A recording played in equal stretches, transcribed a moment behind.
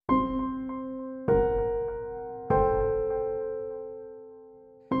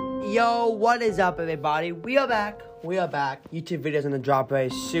Yo, what is up, everybody? We are back. YouTube videos gonna drop very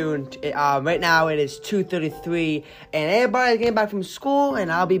soon. Right now it is 2:33, and everybody's getting back from school, and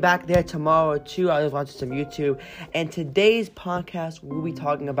I'll be back there tomorrow too. I'll just watch some YouTube. And today's podcast, we'll be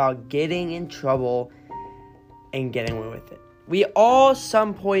talking about getting in trouble and getting away with it. We all,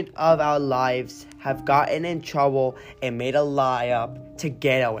 some point of our lives, have gotten in trouble and made a lie up to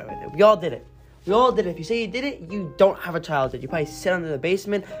get away with it. We all did it. If you say you did it, you don't have a childhood. You probably sit under the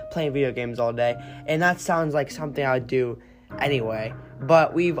basement playing video games all day. And that sounds like something I would do anyway.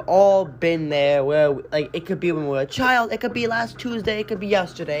 But we've all been there where, like, it could be when we were a child. It could be last Tuesday. It could be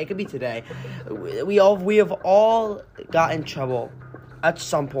yesterday. It could be today. We have all got in trouble at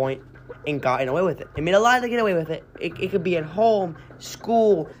some point and gotten away with it. It made a lie to get away with it. It could be at home,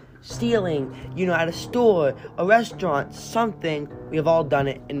 school, stealing, at a store, a restaurant, something. We have all done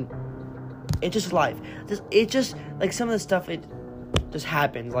it, and it's just life. It just, like, some of the stuff, it just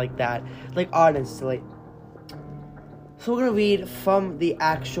happens like that. Like, honestly. So we're going to read from the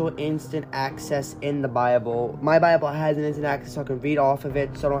actual instant access in the Bible. My Bible has an instant access, so I can read off of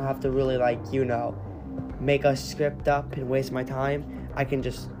it, so I don't have to really, make a script up and waste my time. I can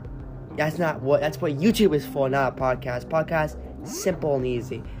just, that's what YouTube is for, not a podcast. Podcast, simple and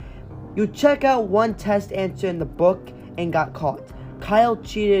easy. You check out one test answer in the book and got caught. Kyle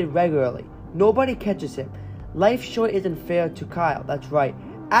cheated regularly. Nobody catches him. Life sure isn't fair to Kyle. That's right.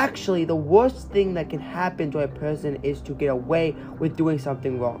 Actually, the worst thing that can happen to a person is to get away with doing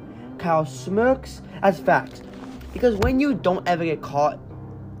something wrong. Kyle smirks. That's facts. Because when you don't ever get caught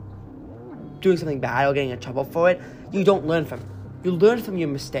doing something bad or getting in trouble for it, you don't learn from it. You learn from your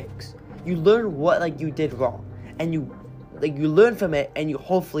mistakes. You learn what you did wrong. And you learn from it, and you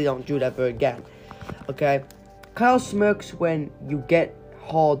hopefully don't do it ever again. Okay? Kyle smirks when you get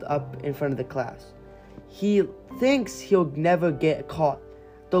hauled up in front of the class. He thinks he'll never get caught.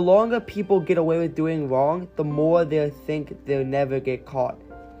 The longer people get away with doing wrong, the more they think they'll never get caught.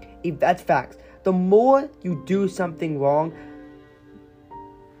 That's facts. The more you do something wrong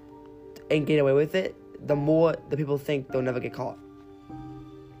and get away with it, the more the people think they'll never get caught.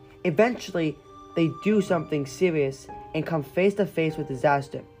 Eventually, they do something serious and come face to face with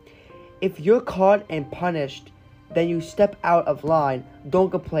disaster. If you're caught and punished, then you step out of line.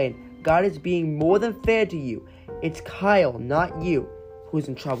 Don't complain. God is being more than fair to you. It's Kyle, not you, who's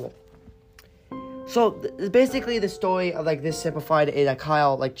in trouble. So basically the story of this simplified is that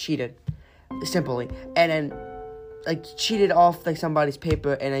Kyle cheated, simply, and then cheated off somebody's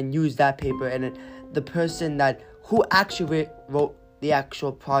paper and then used that paper, and then the person who actually wrote the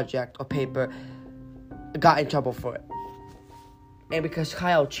actual project or paper got in trouble for it. And because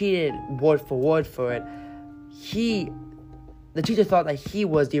Kyle cheated word for word for it, the teacher thought that he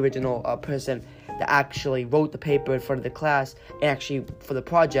was the original person that actually wrote the paper in front of the class and actually for the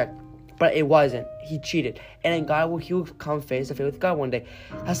project, but it wasn't. He cheated, and then he will come face to face with God one day.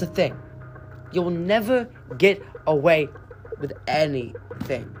 That's the thing. You'll never get away with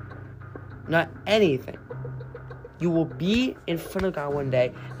anything. Not anything. You will be in front of God one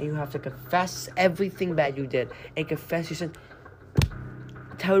day, and you have to confess everything bad you did and confess your sin.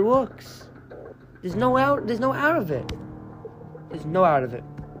 That's how it works. There's no out of it. There's no out of it.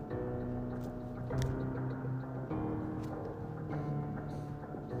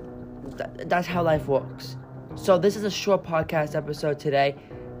 That's how life works. So this is a short podcast episode today.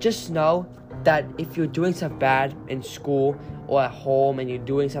 Just know that if you're doing stuff bad in school or at home and you're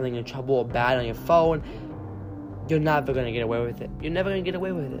doing something in trouble or bad on your phone, you're never going to get away with it. You're never going to get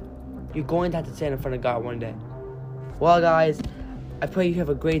away with it. You're going to have to stand in front of God one day. Well, guys, I pray you have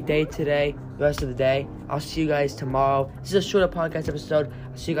a great day today, the rest of the day. I'll see you guys tomorrow. This is a shorter podcast episode.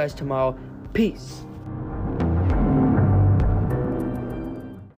 I'll see you guys tomorrow. Peace.